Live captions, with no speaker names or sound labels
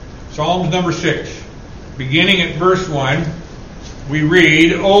Psalms number 6. Beginning at verse 1, we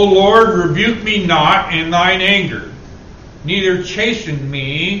read, O Lord, rebuke me not in thine anger, neither chasten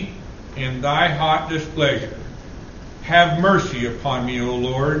me in thy hot displeasure. Have mercy upon me, O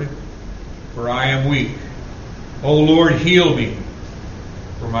Lord, for I am weak. O Lord, heal me,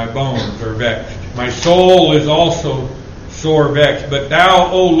 for my bones are vexed. My soul is also sore vexed. But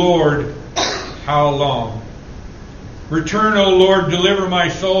thou, O Lord, how long? Return, O Lord, deliver my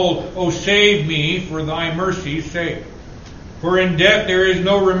soul. O save me for thy mercy's sake. For in death there is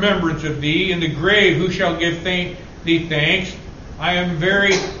no remembrance of thee. In the grave who shall give thee thanks? I am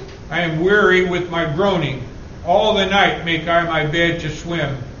weary with my groaning. All the night make I my bed to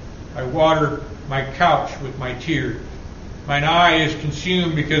swim. I water my couch with my tears. Mine eye is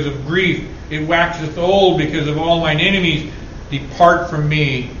consumed because of grief. It waxeth old because of all mine enemies. Depart from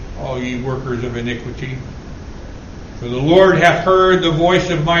me, all ye workers of iniquity. For the Lord hath heard the voice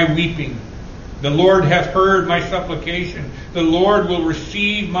of my weeping. The Lord hath heard my supplication. The Lord will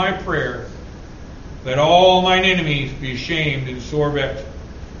receive my prayer. Let all mine enemies be ashamed and sore vexed.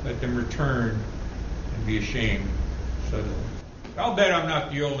 Let them return and be ashamed suddenly. I'll bet I'm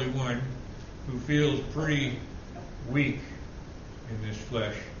not the only one who feels pretty weak in this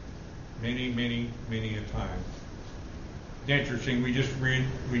flesh many a time. It's interesting, we just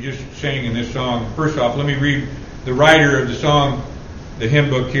sang in this song. First off, let me read the writer of the song, the hymn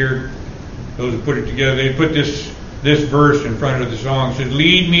book here. Those who put it together, they put this verse in front of the song. It says,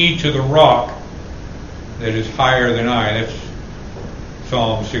 lead me to the rock that is higher than I. That's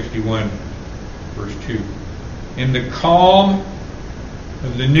Psalm 61, verse 2. In the calm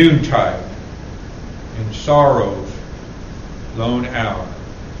of the noontide, in sorrow's lone hour,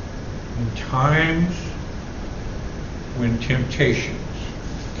 in times when temptations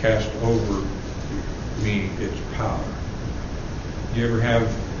cast over me its power. Do you ever have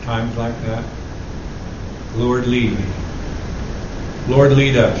times like that? Lord, lead me. Lord,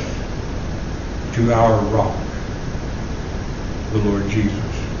 lead us to our rock, the Lord Jesus.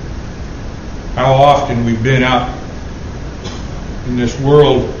 How often we've been out in this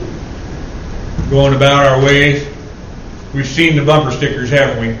world going about our ways. We've seen the bumper stickers,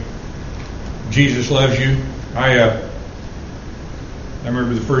 haven't we? Jesus loves you. I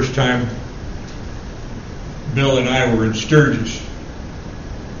remember the first time Bill and I were in Sturgis.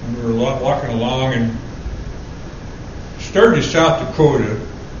 And we were walking along in Sturgis, South Dakota,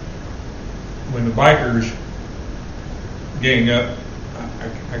 when the bikers gang up.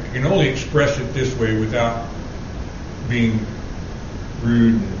 I can only express it this way without being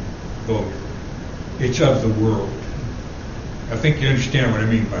rude and vulgar. It's of the world. I think you understand what I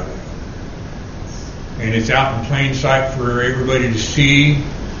mean by that. And it's out in plain sight for everybody to see,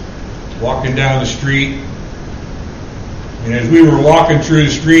 walking down the street. And as we were walking through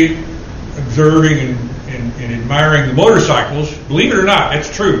the street, observing and admiring the motorcycles, believe it or not,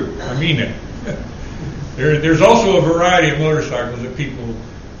 that's true. I mean it. There's also a variety of motorcycles that people,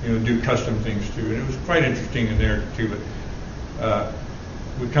 do custom things to, and it was quite interesting in there too. But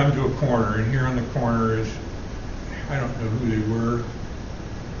we come to a corner, and here on the corner is, I don't know who they were,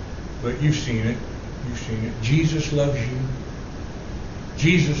 but you've seen it. You've seen it. Jesus loves you.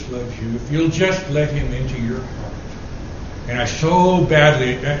 Jesus loves you. If you'll just let Him into your heart. And I so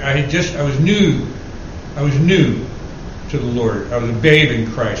badly, I was new to the Lord. I was a babe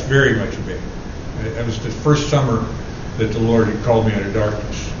in Christ, very much a babe. That was the first summer that the Lord had called me out of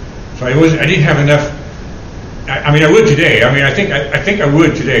darkness. So I didn't have enough. I mean, I would today. I mean, I think I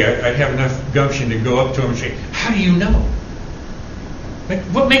would today. I'd have enough gumption to go up to Him and say, "How do you know?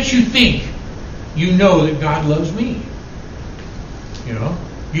 What makes you think you know that God loves me?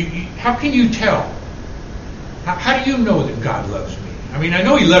 How can you tell? How do you know that God loves me? I mean, I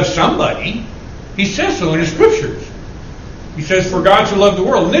know He loves somebody. He says so in His Scriptures. He says, "For God so loved the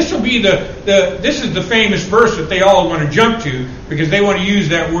world." And this will be this is the famous verse that they all want to jump to, because they want to use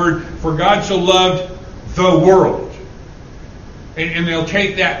that word, "For God so loved the world." And they'll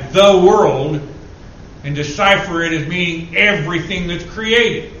take that "the world" and decipher it as meaning everything that's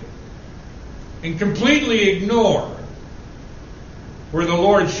created, and completely ignore where the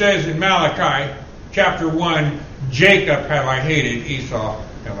Lord says in Malachi chapter 1, "Jacob have I hated, Esau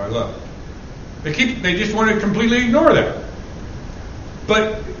have I loved." They just want to completely ignore that.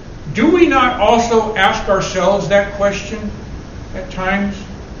 But do we not also ask ourselves that question at times?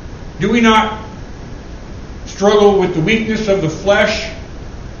 Do we not struggle with the weakness of the flesh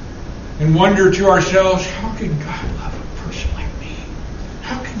and wonder to ourselves, how can God love a person like me?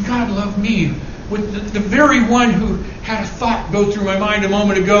 How can God love me? With the very one who had a thought go through my mind a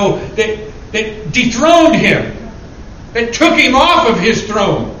moment ago that dethroned Him, that took Him off of His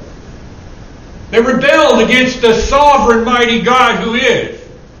throne, They rebelled against the sovereign, mighty God who is.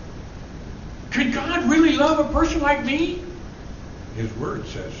 Could God really love a person like me? His Word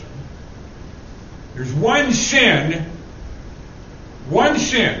says so. There's one sin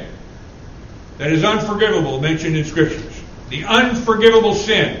that is unforgivable mentioned in Scriptures. The unforgivable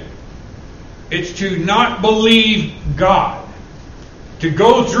sin. It's to not believe God. To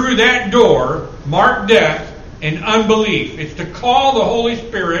go through that door, marked death, in unbelief. It's to call the Holy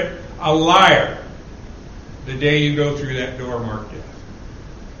Spirit a liar the day you go through that door marked death.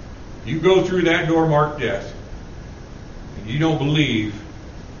 You go through that door marked death, and you don't believe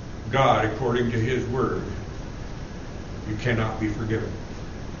God according to His Word, you cannot be forgiven.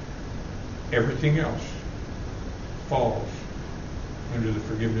 Everything else falls under the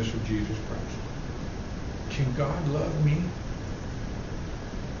forgiveness of Jesus Christ. Can God love me?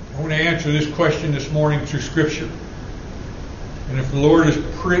 I want to answer this question this morning through Scripture. And if the Lord is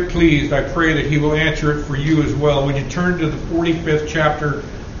pleased, I pray that He will answer it for you as well. Would you turn to the 45th chapter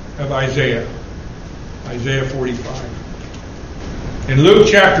of Isaiah? Isaiah 45. In Luke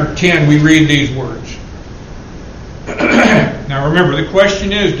chapter 10, we read these words. Now remember, the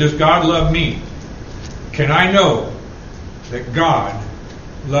question is, does God love me? Can I know that God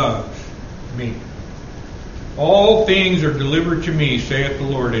loves me? All things are delivered to me, saith the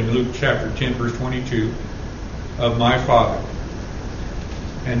Lord, in Luke chapter 10, verse 22, of my Father.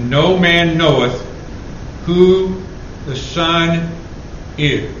 And no man knoweth who the Son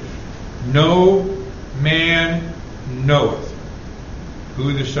is. No man knoweth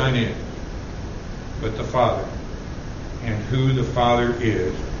who the Son is, but the Father. And who the Father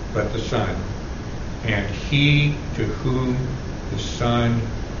is, but the Son. And he to whom the Son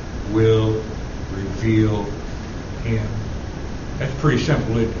will reveal Him. That's pretty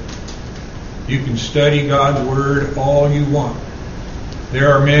simple, isn't it? You can study God's Word all you want.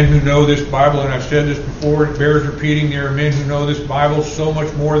 There are men who know this Bible, and I've said this before, it bears repeating, there are men who know this Bible so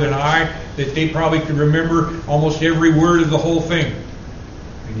much more than I, that they probably could remember almost every word of the whole thing.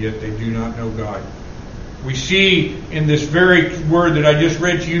 And yet they do not know God. We see in this very word that I just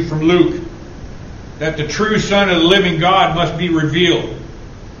read to you from Luke, that the true Son of the living God must be revealed.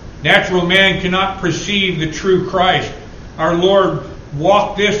 Natural man cannot perceive the true Christ. Our Lord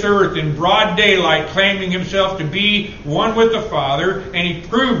walked this earth in broad daylight, claiming Himself to be one with the Father, and He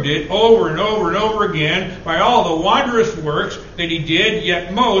proved it over and over and over again by all the wondrous works that He did,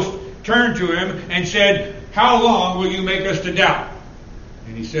 yet most turned to Him and said, "How long will you make us to doubt?"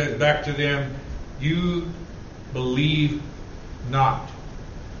 And He says back to them, "You believe not,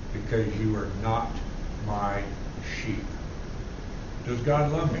 because you are not my sheep." Does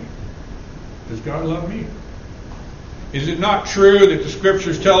God love me? Does God love me? Is it not true that the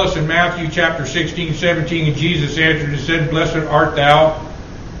Scriptures tell us in Matthew chapter 16, 17, and Jesus answered and said, "Blessed art thou,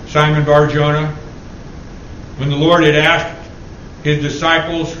 Simon Bar-Jonah." When the Lord had asked His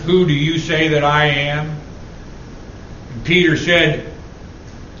disciples, "Who do you say that I am?" And Peter said,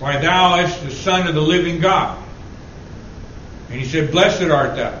 "Why, thou art the Son of the living God." And He said, "Blessed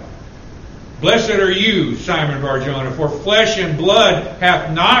art thou. Blessed are you, Simon Bar-Jonah, for flesh and blood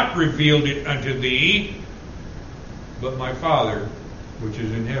hath not revealed it unto thee, but my Father which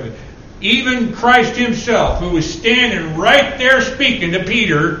is in heaven." Even Christ Himself, who was standing right there speaking to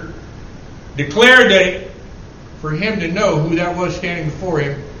Peter, declared that for him to know who that was standing before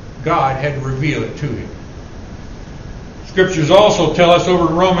him, God had to reveal it to him. Scriptures also tell us over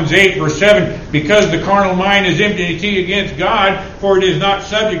in Romans 8, verse 7, because the carnal mind is enmity against God, for it is not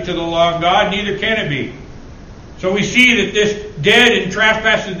subject to the law of God, neither can it be. So we see that this dead in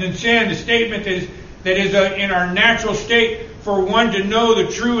trespasses and sin, the statement that is in our natural state, for one to know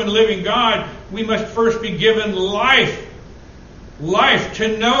the true and living God, we must first be given life. Life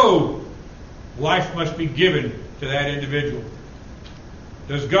to know. Life must be given to that individual.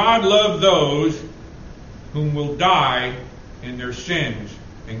 Does God love those whom will die in their sins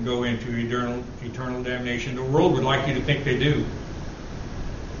and go into eternal damnation? The world would like you to think they do.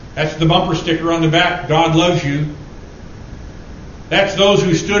 That's the bumper sticker on the back. God loves you. That's those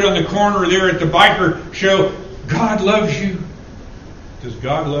who stood on the corner there at the biker show. God loves you. Does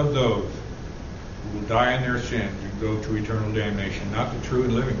God love those who will die in their sins and go to eternal damnation? Not the true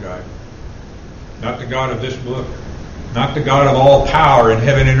and living God. Not the God of this book. Not the God of all power in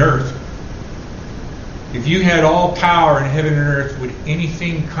heaven and earth. If you had all power in heaven and earth, would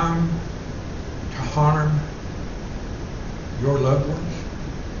anything come to harm your loved ones?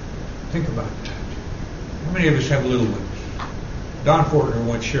 Think about that. How many of us have little ones? Don Fortner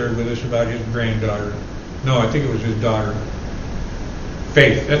once shared with us about his granddaughter. No, I think it was his daughter.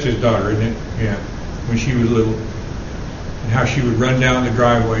 Faith, that's his daughter, isn't it? Yeah, when she was little. And how she would run down the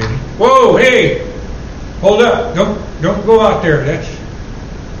driveway. Whoa, hey! Hold up. Don't go out there.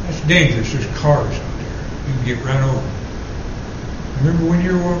 That's dangerous. There's cars out there. You can get run over. Remember when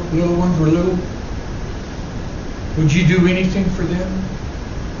your little ones were little? Would you do anything for them?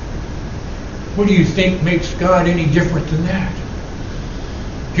 What do you think makes God any different than that?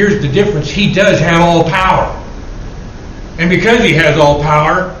 Here's the difference. He does have all power. And because He has all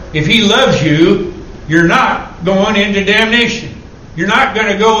power, if He loves you, you're not going into damnation. You're not going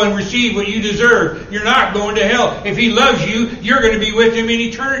to go and receive what you deserve. You're not going to hell. If He loves you, you're going to be with Him in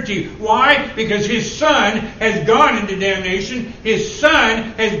eternity. Why? Because His Son has gone into damnation. His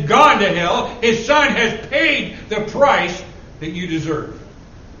Son has gone to hell. His Son has paid the price that you deserve.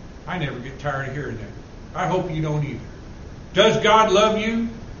 I never get tired of hearing that. I hope you don't either. Does God love you?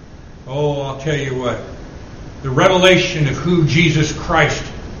 Oh, I'll tell you what. The revelation of who Jesus Christ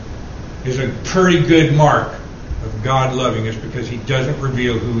is a pretty good mark of God loving us, because He doesn't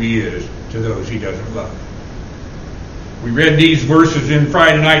reveal who He is to those He doesn't love. We read these verses in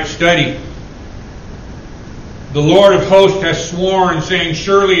Friday night study. The Lord of hosts has sworn, saying,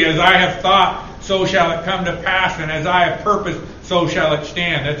 surely as I have thought, so shall it come to pass, and as I have purposed, so shall it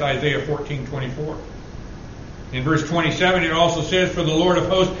stand. That's Isaiah 14:24. In verse 27 it also says, for the Lord of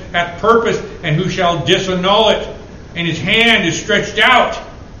hosts hath purposed, and who shall disannul it? And His hand is stretched out,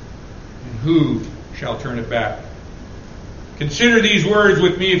 and who shall turn it back? Consider these words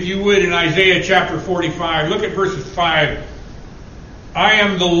with me, if you would, in Isaiah chapter 45. Look at verses 5. I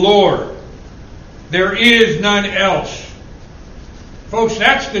am the Lord. There is none else. Folks,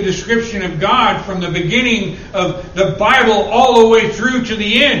 that's the description of God from the beginning of the Bible all the way through to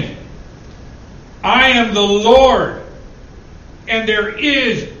the end. I am the Lord, and there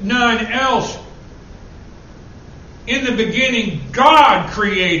is none else. In the beginning, God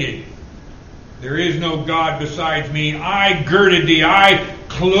created. There is no God besides me. I girded thee, I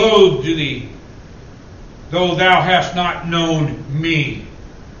clothed thee, though thou hast not known me.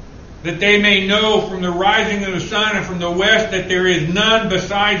 That they may know from the rising of the sun and from the west that there is none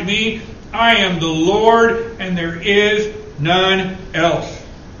besides me. I am the Lord, and there is none else.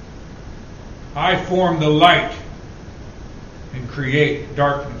 I form the light and create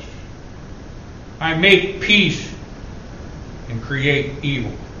darkness. I make peace and create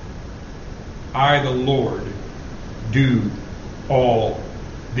evil. I, the Lord, do all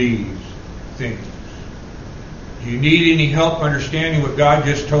these things. Do you need any help understanding what God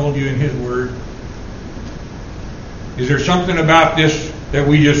just told you in His Word? Is there something about this that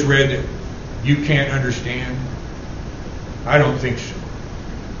we just read that you can't understand? I don't think so.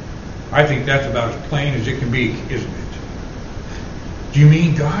 I think that's about as plain as it can be, isn't it? Do you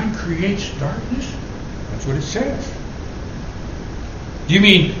mean God creates darkness? That's what it says. Do you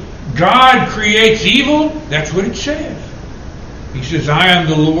mean God creates evil? That's what it says. He says, I am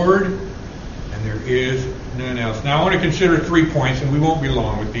the Lord, and there is none else. Now I want to consider 3 points, and we won't be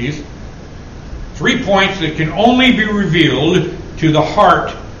long with these. 3 points that can only be revealed to the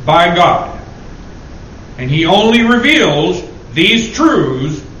heart by God. And He only reveals these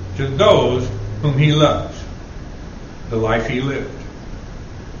truths to those whom He loves. The life He lived.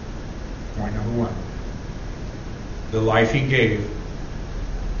 Point number 1. The life He gave.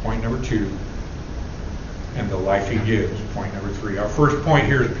 Point number 2. And the life He gives. Point number 3. Our first point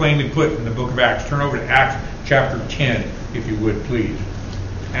here is plainly put in the book of Acts. Turn over to Acts chapter 10, if you would, please.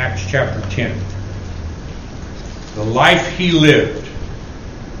 Acts chapter 10. The life He lived.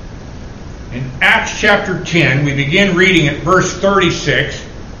 In Acts chapter 10, we begin reading at verse 36.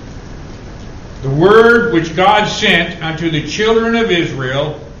 The word which God sent unto the children of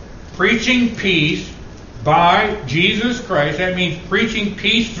Israel, preaching peace by Jesus Christ. That means preaching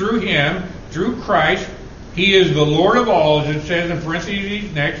peace through Him, through Christ. He is the Lord of all, as it says in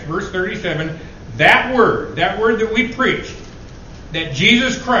parentheses next, verse 37. That word that we preached, that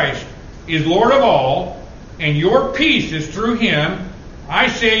Jesus Christ is Lord of all, and your peace is through Him, I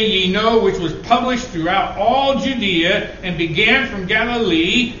say ye know, which was published throughout all Judea, and began from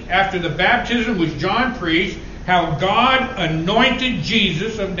Galilee, after the baptism which John preached, how God anointed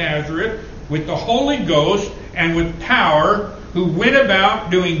Jesus of Nazareth with the Holy Ghost and with power, who went about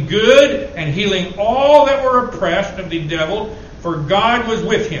doing good and healing all that were oppressed of the devil, for God was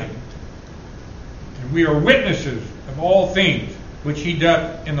with Him. And we are witnesses of all things which He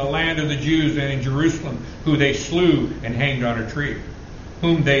doth in the land of the Jews and in Jerusalem, who they slew and hanged on a tree.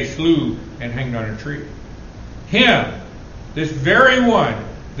 Whom they slew and hanged on a tree. Him, this very one,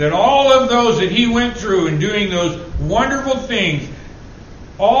 that all of those that He went through and doing those wonderful things,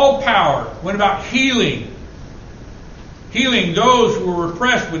 all power, went about healing those who were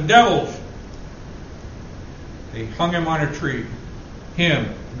oppressed with devils. They hung Him on a tree.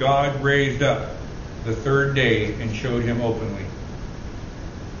 Him, God raised up the third day and showed him openly.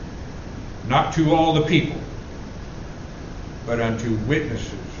 Not to all the people, but unto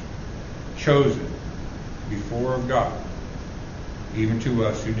witnesses chosen before of God, even to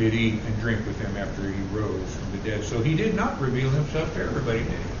us who did eat and drink with him after he rose from the dead. So he did not reveal himself to everybody,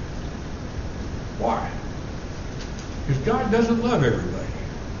 did he? Why? Because God doesn't love everybody.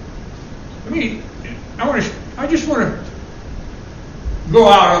 I just want to go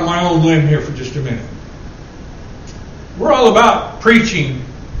out on my own limb here for just a minute. We're all about preaching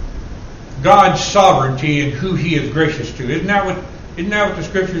God's sovereignty and who He is gracious to. Isn't that what the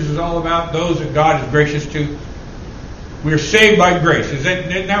Scriptures is all about? Those that God is gracious to. We are saved by grace.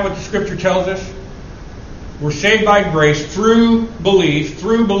 Isn't that what the Scripture tells us? We're saved by grace through belief,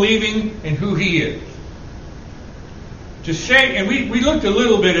 through believing in who He is. To say, and we looked a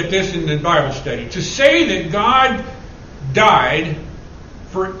little bit at this in the Bible study, to say that God died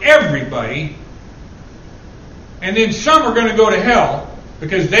for everybody, and then some are going to go to hell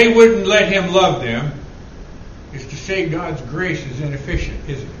because they wouldn't let Him love them, is to say God's grace is inefficient,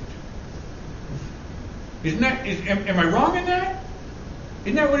 isn't it? Am I wrong in that?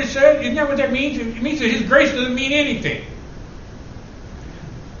 Isn't that what it says? Isn't that what that means? It means that His grace doesn't mean anything.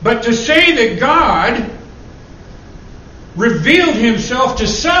 But to say that God revealed Himself to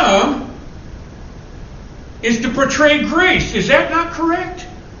some is to portray grace. Is that not correct?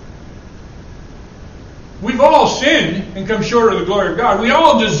 We've all sinned and come short of the glory of God. We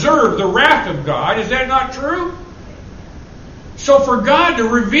all deserve the wrath of God. Is that not true? So for God to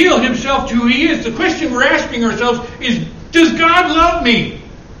reveal Himself to who He is, the question we're asking ourselves is, does God love me?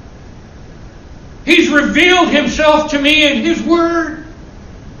 He's revealed Himself to me in His Word.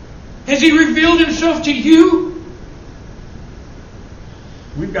 Has He revealed Himself to you?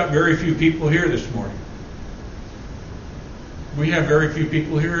 We've got very few people here this morning. We have very few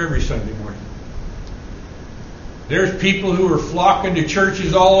people here every Sunday morning. There's people who are flocking to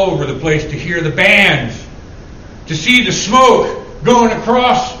churches all over the place to hear the bands, to see the smoke going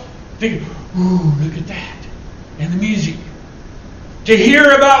across, thinking, ooh, look at that, and the music. To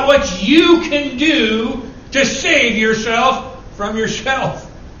hear about what you can do to save yourself from yourself.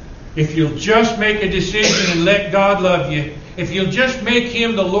 If you'll just make a decision and let God love you, if you'll just make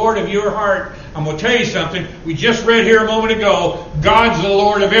Him the Lord of your heart, I'm going to tell you something. We just read here a moment ago, God's the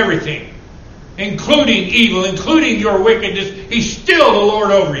Lord of everything, including evil, including your wickedness. He's still the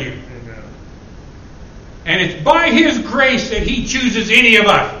Lord over you. Amen. And it's by His grace that He chooses any of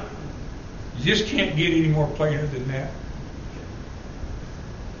us. You just can't get any more plainer than that.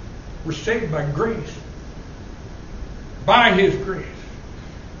 We're saved by grace. By His grace.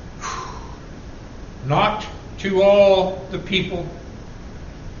 Not to all the people,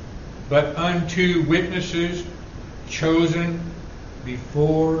 but unto witnesses chosen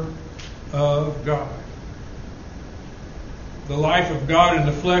before of God. The life of God in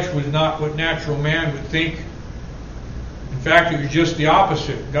the flesh was not what natural man would think. In fact, it was just the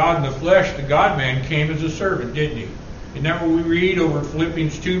opposite. God in the flesh, the God-man, came as a servant, didn't He? Isn't that what we read over in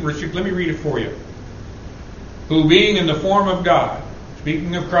Philippians 2, verse 6? Let me read it for you. Who being in the form of God,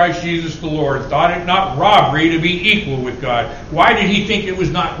 speaking of Christ Jesus the Lord, thought it not robbery to be equal with God. Why did He think it was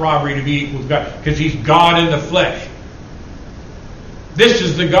not robbery to be equal with God? Because He's God in the flesh. This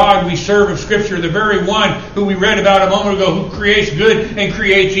is the God we serve of Scripture, the very one who we read about a moment ago, who creates good and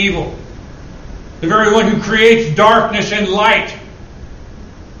creates evil. The very one who creates darkness and light.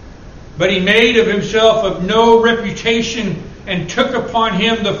 But He made of Himself of no reputation and took upon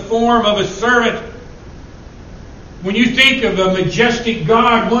Him the form of a servant. When you think of a majestic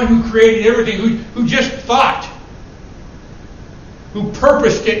God, one who created everything, who just thought, who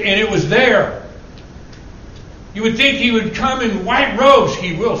purposed it and it was there, you would think He would come in white robes.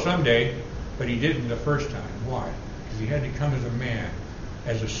 He will someday, but He didn't the first time. Why? Because He had to come as a man,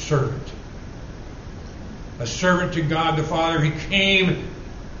 as a servant. A servant to God the Father. He came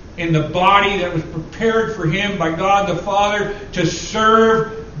in the body that was prepared for Him by God the Father to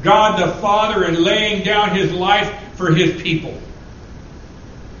serve God the Father in laying down His life for His people.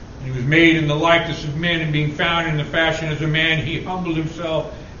 He was made in the likeness of men, and being found in the fashion as a man, He humbled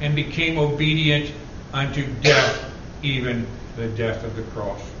Himself and became obedient unto death, even the death of the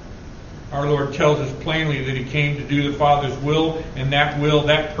cross. Our Lord tells us plainly that He came to do the Father's will, and that will,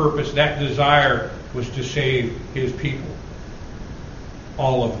 that purpose, that desire was to save His people.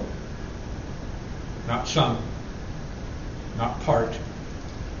 All of them. Not some. Not part.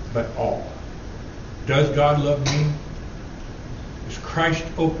 But all. Does God love me? Is Christ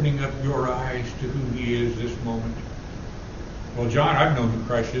opening up your eyes to who He is this moment? Well, John, I've known who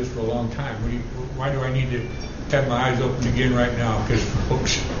Christ is for a long time. Why do I need to have my eyes opened again right now? Because,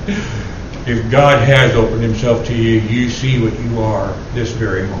 folks, if God has opened himself to you, you see what you are this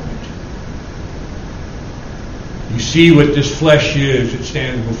very moment. You see what this flesh is that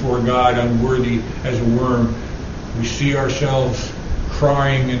stands before God unworthy as a worm. We see ourselves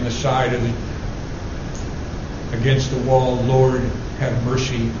crying in the side of against the wall, Lord, have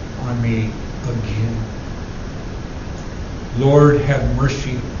mercy on me again. Lord, have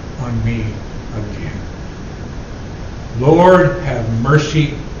mercy on me again. Lord, have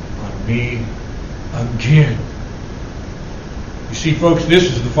mercy on me again. You see, folks, this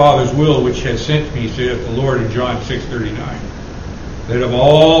is the Father's will which has sent me, saith the Lord in John 6:39, that of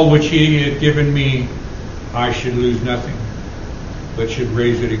all which he hath given me, I should lose nothing, but should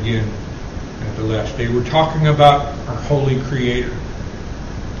raise it again at the last day. We're talking about our holy Creator.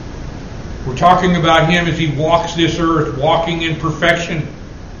 We're talking about him as he walks this earth, walking in perfection.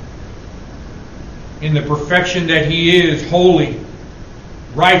 In the perfection that he is, holy,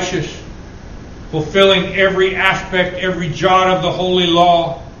 righteous, fulfilling every aspect, every jot of the holy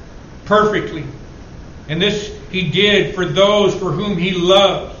law perfectly. And this he did for those for whom he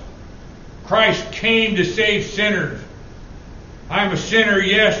loves. Christ came to save sinners. I'm a sinner,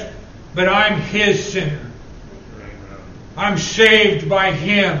 yes, but I'm his sinner. I'm saved by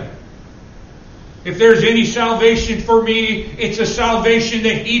him. If there's any salvation for me, it's a salvation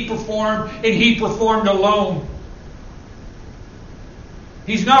that he performed, and he performed alone.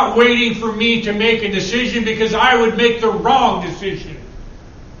 He's not waiting for me to make a decision, because I would make the wrong decision.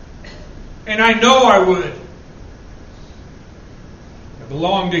 And I know I would. I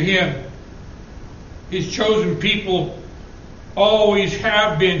belong to him. His chosen people always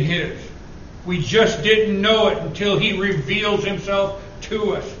have been his. We just didn't know it until he reveals himself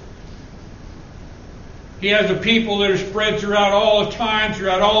to us. He has a people that are spread throughout all the time,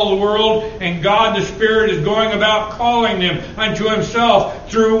 throughout all the world, and God the Spirit is going about calling them unto himself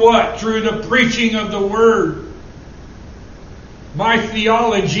through what? Through the preaching of the Word. My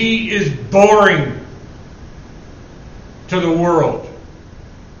theology is boring to the world.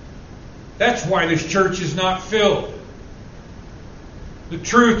 That's why this church is not filled. The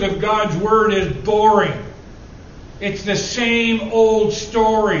truth of God's Word is boring. It's the same old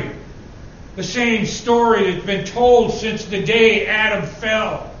story. The same story that's been told since the day Adam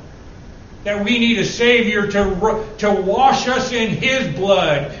fell. That we need a Savior to wash us in his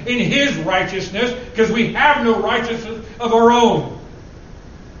blood, in his righteousness, because we have no righteousness of our own.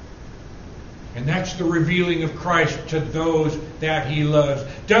 And that's the revealing of Christ to those that he loves.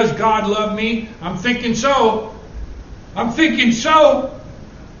 Does God love me? I'm thinking so. I'm thinking so.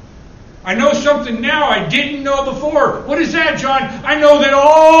 I know something now I didn't know before. What is that, John? I know that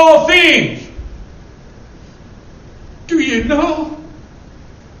all things. Do you know?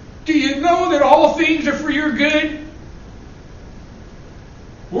 Do you know that all things are for your good?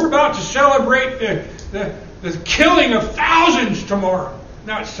 We're about to celebrate the killing of thousands tomorrow.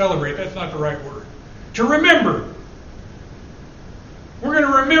 Not celebrate, that's not the right word. To remember. We're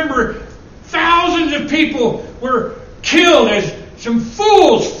going to remember thousands of people were killed as some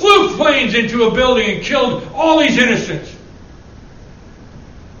fools flew planes into a building and killed all these innocents.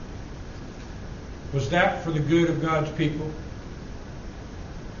 Was that for the good of God's people?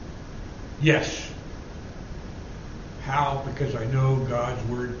 Yes. How? Because I know God's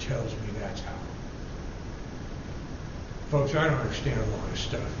Word tells me that's how. Folks, I don't understand a lot of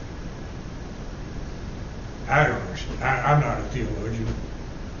stuff. I don't understand. I'm not a theologian.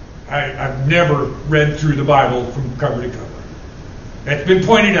 I've never read through the Bible from cover to cover. It's been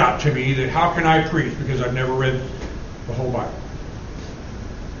pointed out to me that how can I preach because I've never read the whole Bible.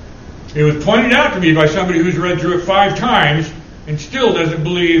 It was pointed out to me by somebody who's read through it 5 times and still doesn't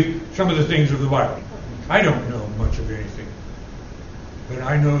believe some of the things of the Bible. I don't know much of anything. But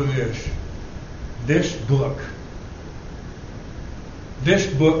I know this. This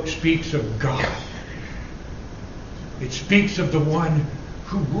book speaks of God. It speaks of the one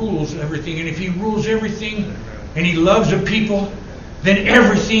who rules everything. And if he rules everything and he loves a people, then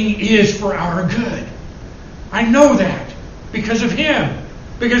everything is for our good. I know that because of him.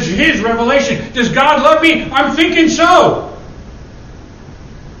 Because of his revelation. Does God love me? I'm thinking so.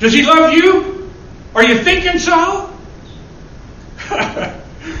 Does he love you? Are you thinking so?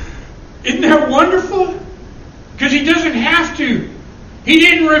 Isn't that wonderful? Because he doesn't have to. He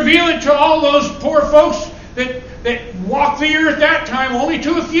didn't reveal it to all those poor folks that walked the earth that time, only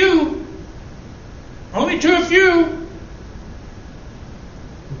to a few. Only to a few.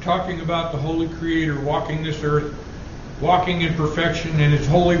 We're talking about the Holy Creator walking this earth, walking in perfection in his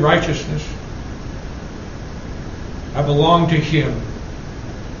holy righteousness. I belong to him.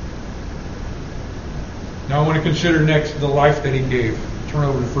 Now I want to consider next the life that he gave. Turn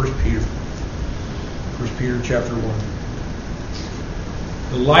over to 1 Peter. 1 Peter chapter 1.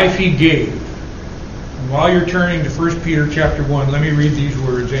 The life he gave. And while you're turning to 1 Peter chapter 1, let me read these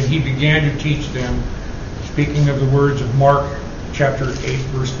words. And he began to teach them, speaking of the words of Mark chapter 8,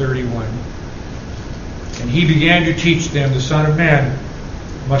 verse 31. And he began to teach them, the Son of Man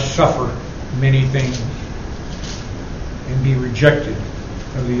must suffer many things and be rejected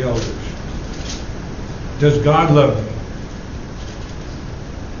of the elders. Does God love me?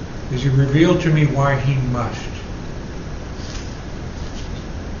 Does he reveal to me why he must?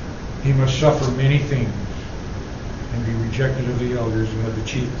 He must suffer many things and be rejected of the elders and of the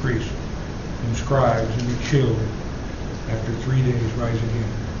chief priests and scribes and be killed, after 3 days rise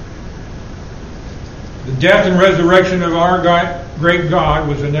again. The death and resurrection of our great God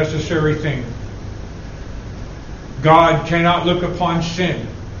was a necessary thing. God cannot look upon sin.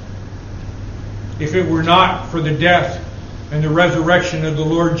 If it were not for the death and the resurrection of the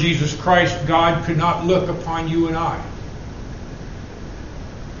Lord Jesus Christ, God could not look upon you and I.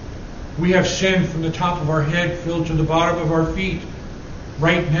 We have sin from the top of our head filled to the bottom of our feet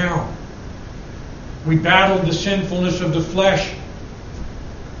right now. We battled the sinfulness of the flesh,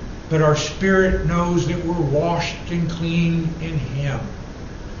 but our spirit knows that we're washed and clean in Him.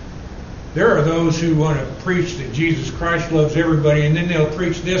 There are those who want to preach that Jesus Christ loves everybody, and then they'll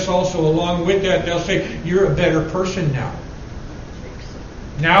preach this also along with that. They'll say, you're a better person now.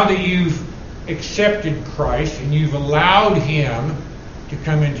 Now that you've accepted Christ and you've allowed Him to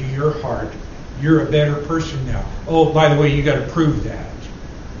come into your heart, you're a better person now. Oh, by the way, you got to prove that.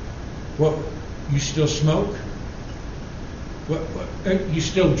 What? You still smoke? What? You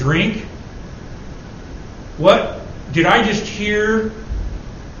still drink? What? Did I just hear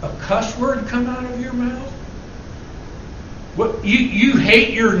a cuss word come out of your mouth? What? You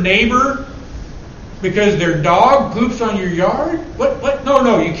hate your neighbor because their dog poops on your yard? What?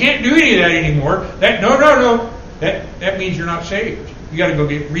 No, you can't do any of that anymore. No. That means you're not saved. You got to go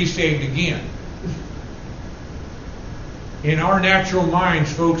get resaved again. In our natural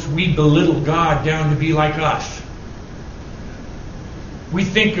minds, folks, we belittle God down to be like us. We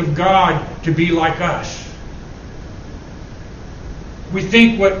think of God to be like us. We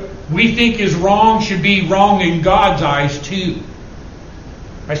think what we think is wrong should be wrong in God's eyes too.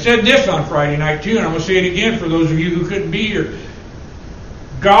 I said this on Friday night too, and I'm going to say it again for those of you who couldn't be here.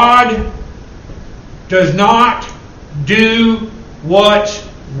 God does not do what's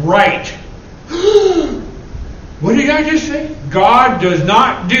right. What did I just say? God does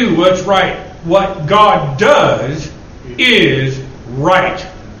not do what's right. What God does is right.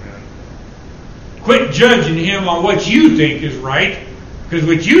 Quit judging Him on what you think is right, because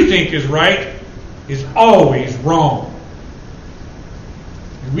what you think is right is always wrong.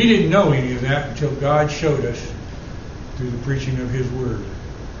 And we didn't know any of that until God showed us through the preaching of His Word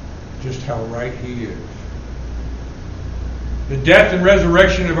just how right He is. The death and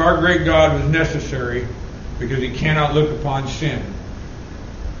resurrection of our great God was necessary because He cannot look upon sin.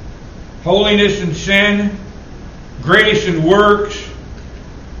 Holiness and sin, grace and works.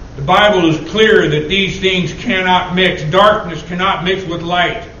 The Bible is clear that these things cannot mix. Darkness cannot mix with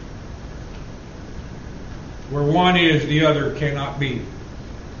light. Where one is, the other cannot be.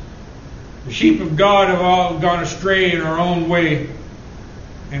 The sheep of God have all gone astray in our own way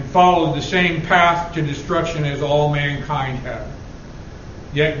and followed the same path to destruction as all mankind have.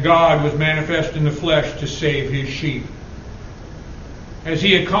 Yet God was manifest in the flesh to save His sheep. As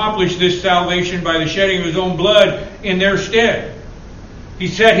He accomplished this salvation by the shedding of His own blood in their stead, He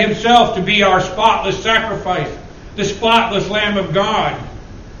set Himself to be our spotless sacrifice, the spotless Lamb of God,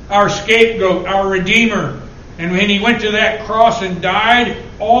 our scapegoat, our Redeemer. And when He went to that cross and died,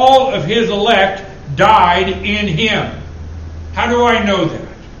 all of His elect died in Him. How do I know that?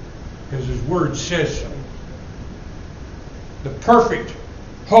 Because His Word says so. The perfect,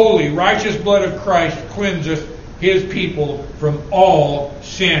 holy, righteous blood of Christ cleanseth His people from all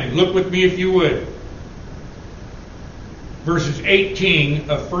sin. Look with me if you would. Verses 18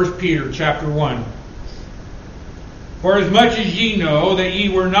 of 1 Peter chapter 1. For as much as ye know that ye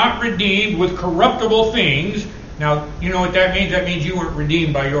were not redeemed with corruptible things. Now, you know what that means? That means you weren't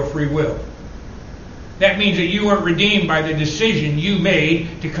redeemed by your free will. That means that you weren't redeemed by the decision you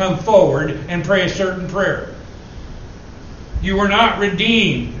made to come forward and pray a certain prayer. You were not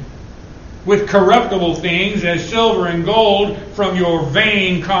redeemed with corruptible things as silver and gold from your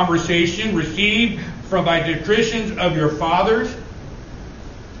vain conversation received from by the traditions of your fathers,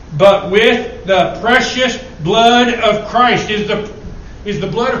 but with the precious blood of Christ. Is the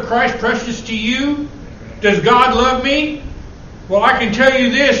blood of Christ precious to you? Does God love me? Well, I can tell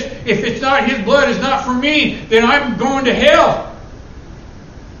you this, if it's not His blood is not for me, then I'm going to hell.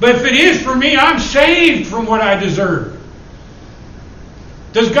 But if it is for me, I'm saved from what I deserve.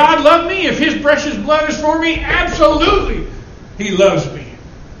 Does God love me if His precious blood is for me? Absolutely. He loves me.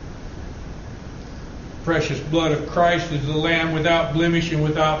 Precious blood of Christ is the Lamb without blemish and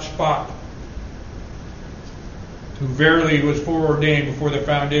without spot, who verily was foreordained before the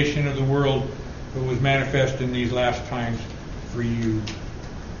foundation of the world, but was manifest in these last times for you.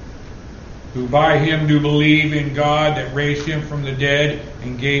 Who by Him do believe in God that raised Him from the dead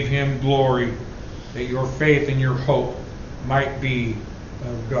and gave Him glory, that your faith and your hope might be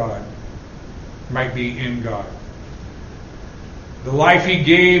of God, might be in God. The life He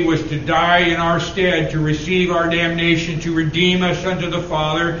gave was to die in our stead, to receive our damnation, to redeem us unto the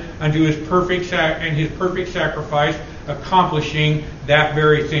Father, unto His perfect sacrifice, accomplishing that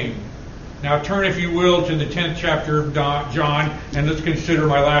very thing. Now turn, if you will, to the 10th chapter of John, and let's consider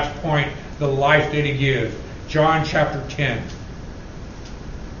my last point, the life that He gives. John chapter 10.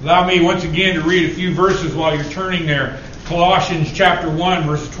 Allow me once again to read a few verses while you're turning there. Colossians chapter 1,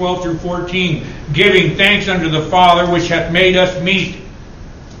 verses 12 through 14. Giving thanks unto the Father, which hath made us meet,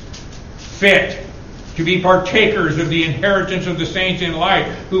 fit to be partakers of the inheritance of the saints in light,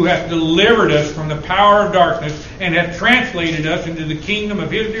 who hath delivered us from the power of darkness, and hath translated us into the kingdom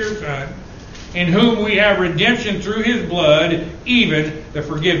of His dear Son, in whom we have redemption through His blood, even the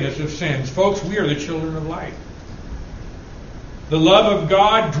forgiveness of sins. Folks, we are the children of light. The love of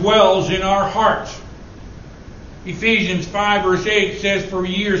God dwells in our hearts. Ephesians 5 verse 8 says, For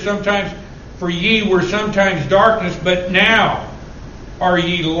ye were sometimes darkness, but now are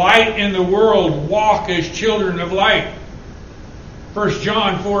ye light in the world. Walk as children of light. 1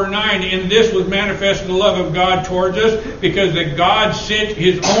 John 4:9, In this was manifested the love of God towards us, because that God sent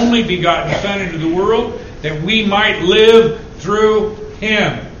His only begotten Son into the world, that we might live through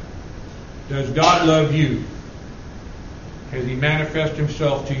Him. Does God love you? Has He manifested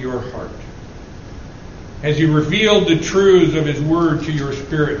Himself to your heart? Has He revealed the truths of His Word to your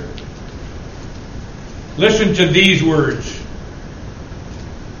spirit? Listen to these words.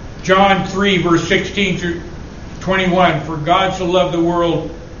 John 3, verse 16 through 21. For God so loved the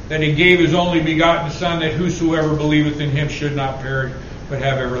world that He gave His only begotten Son, that whosoever believeth in Him should not perish, but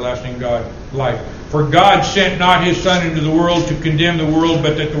have everlasting life. For God sent not His Son into the world to condemn the world,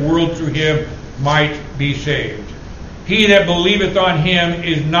 but that the world through Him might be saved. He that believeth on Him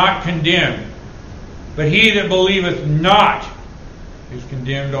is not condemned, but he that believeth not is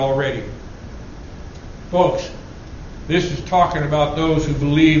condemned already. Folks, this is talking about those who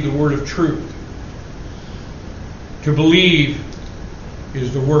believe the word of truth. To believe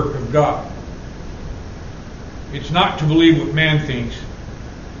is the work of God. It's not to believe what man thinks,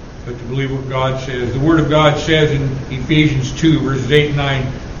 but to believe what God says. The Word of God says in Ephesians 2, verses 8 and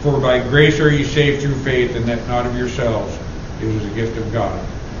 9, For by grace are ye saved through faith, and that not of yourselves. It is a gift of God,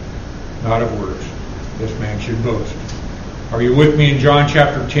 not of works, this man should boast. Are you with me in John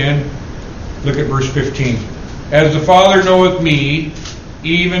chapter 10? Look at verse 15. As the Father knoweth me,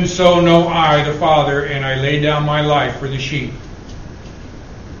 even so know I the Father, and I lay down my life for the sheep.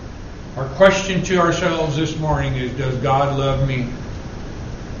 Our question to ourselves this morning is, does God love me?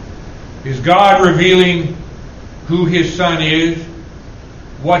 Is God revealing who His Son is,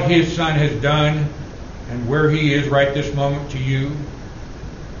 what His Son has done, and where He is right this moment to you?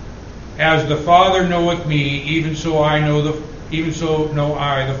 As the Father knoweth me, even so know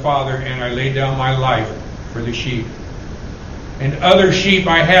I the Father, and I lay down my life for the sheep. And other sheep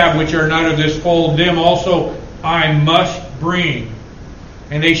I have which are not of this fold, them also I must bring.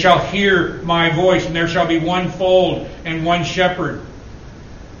 And they shall hear my voice, and there shall be one fold and one shepherd.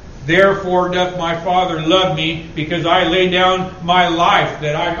 Therefore doth my Father love me, because I lay down my life,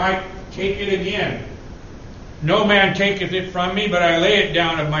 that I might take it again. No man taketh it from me, but I lay it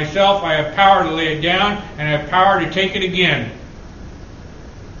down of myself. I have power to lay it down, and I have power to take it again.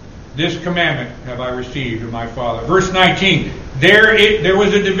 This commandment have I received of my Father. Verse 19. There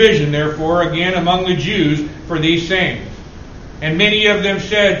was a division, therefore, again among the Jews for these sayings. And many of them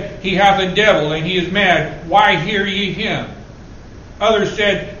said, He hath a devil, and he is mad. Why hear ye him? Others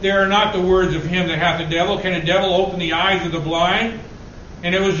said, They are not the words of him that hath a devil. Can a devil open the eyes of the blind?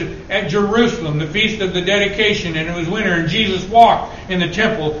 And it was at Jerusalem, the feast of the dedication, and it was winter, and Jesus walked in the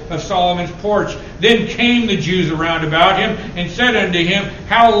temple of Solomon's porch. Then came the Jews around about him, and said unto him,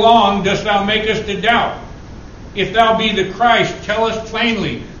 How long dost thou make us to doubt? If thou be the Christ, tell us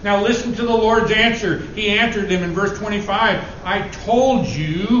plainly. Now listen to the Lord's answer. He answered them in verse 25, I told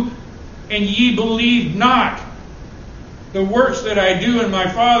you, and ye believed not. The works that I do in my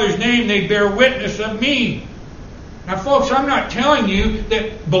Father's name, they bear witness of me. Now, folks, I'm not telling you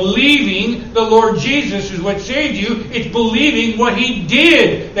that believing the Lord Jesus is what saved you. It's believing what He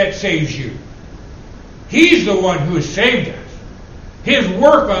did that saves you. He's the one who has saved us. His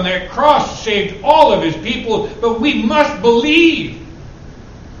work on that cross saved all of His people, but we must believe.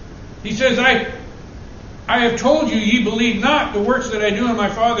 He says, I have told you, ye believe not. The works that I do in my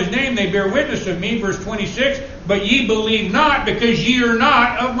Father's name, they bear witness of me. Verse 26, but ye believe not, because ye are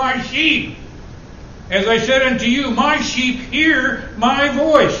not of my sheep. As I said unto you, my sheep hear my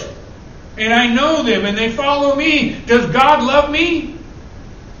voice, and I know them, and they follow me. Does God love me?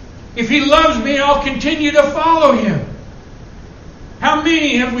 If He loves me, I'll continue to follow Him. How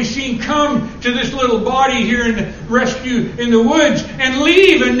many have we seen come to this little body here in the rescue in the woods and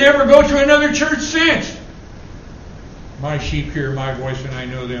leave and never go to another church since? My sheep hear my voice, and I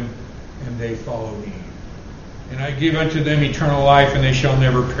know them, and they follow me. And I give unto them eternal life, and they shall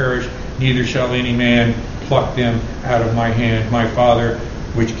never perish, neither shall any man pluck them out of my hand. My Father,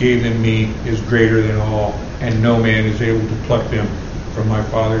 which gave them me, is greater than all, and no man is able to pluck them from my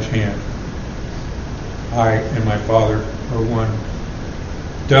Father's hand. I and my Father are one.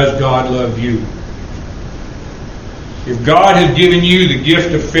 Does God love you? If God has given you the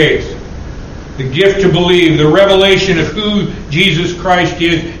gift of faith, the gift to believe, the revelation of who Jesus Christ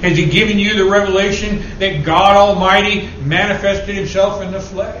is, has He given you the revelation that God Almighty manifested Himself in the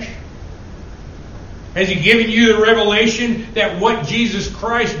flesh? Has He given you the revelation that what Jesus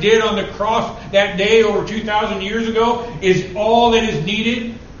Christ did on the cross that day over 2,000 years ago is all that is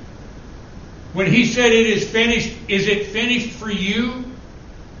needed? When He said it is finished, is it finished for you?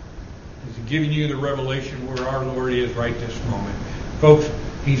 Has He given you the revelation where our Lord is right this moment? Folks,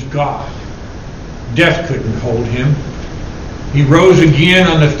 He's God. Death couldn't hold Him. He rose again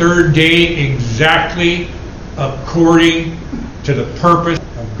on the third day exactly according to the purpose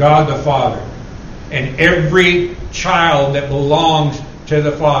of God the Father. And every child that belongs to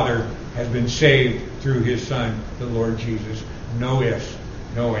the Father has been saved through His Son, the Lord Jesus. No ifs,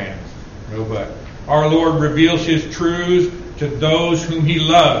 no ands, no buts. Our Lord reveals His truths to those whom He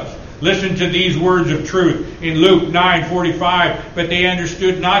loves. Listen to these words of truth in Luke 9:45. But they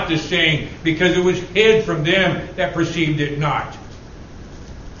understood not this saying, because it was hid from them that perceived it not.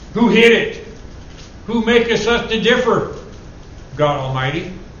 Who hid it? Who maketh us to differ? God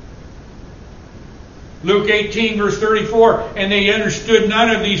Almighty. Luke 18 verse 34. And they understood none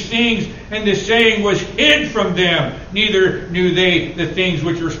of these things, and the saying was hid from them. Neither knew they the things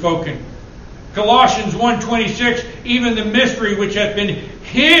which were spoken. Colossians 1:26, even the mystery which hath been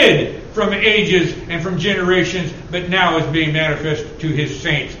hid from ages and from generations, but now is being manifest to His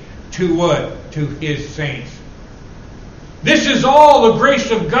saints. To what? To His saints. This is all the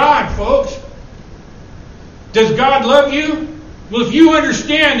grace of God, folks. Does God love you? Well, if you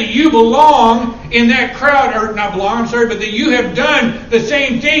understand that you belong in that crowd, or not belong, but that you have done the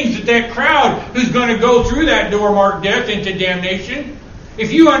same things that that crowd who's going to go through that door marked death into damnation,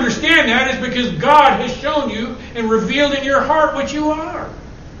 if you understand that, it's because God has shown you and revealed in your heart what you are.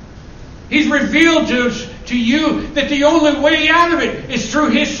 He's revealed to you that the only way out of it is through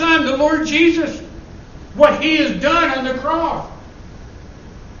His Son, the Lord Jesus. What He has done on the cross.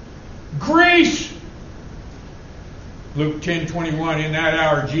 Grace. Luke 10:21, in that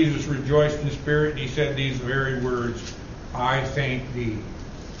hour Jesus rejoiced in the Spirit, and He said these very words, I thank Thee,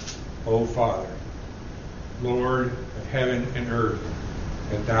 O Father, Lord of heaven and earth,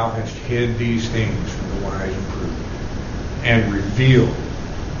 that Thou hast hid these things from the wise and prudent, and revealed.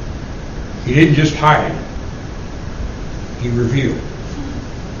 He didn't just hide. He revealed.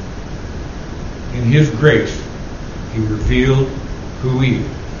 In His grace, He revealed who He is,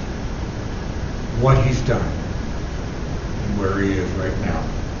 what He's done, and where He is right now.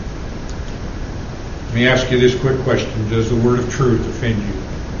 Let me ask you this quick question. Does the word of truth offend you?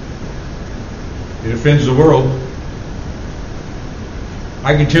 It offends the world.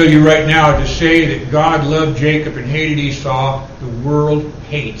 I can tell you right now, to say that God loved Jacob and hated Esau, the world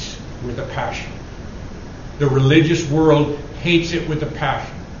hates with a passion. The religious world hates it with a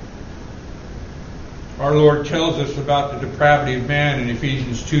passion. Our Lord tells us about the depravity of man in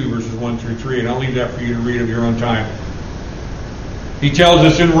Ephesians 2, verses 1 through 3, and I'll leave that for you to read of your own time. He tells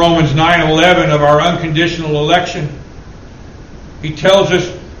us in Romans 9:11 of our unconditional election. He tells us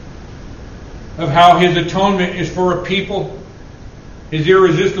of how His atonement is for a people. His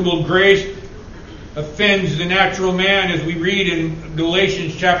irresistible grace offends the natural man, as we read in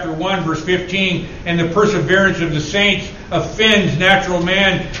Galatians chapter 1, verse 15, and the perseverance of the saints offends natural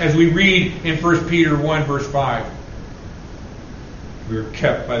man, as we read in 1 Peter 1, verse 5. We are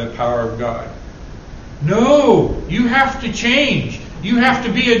kept by the power of God. No, you have to change. You have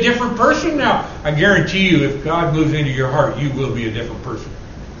to be a different person now. I guarantee you, if God moves into your heart, you will be a different person.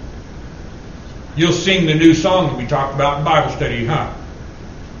 You'll sing the new song that we talked about in Bible study, huh?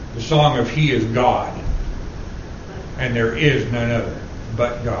 The song of He is God. And there is none other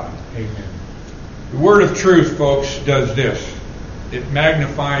but God. Amen. The word of truth, folks, does this. It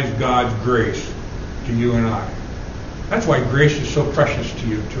magnifies God's grace to you and I. That's why grace is so precious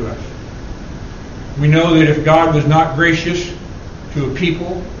to us. We know that if God was not gracious to a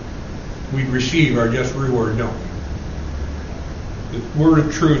people, we'd receive our just reward, don't we? The word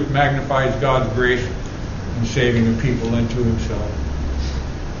of truth magnifies God's grace in saving a people unto Himself.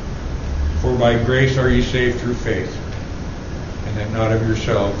 For by grace are ye saved through faith, and that not of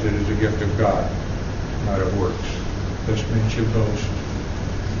yourselves, it is a gift of God, not of works, lest men should boast.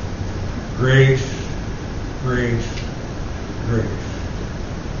 Grace, grace, grace.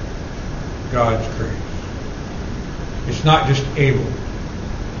 God's grace. It's not just able.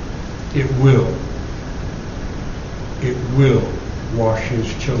 It will. It will wash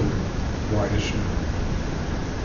His children white as snow.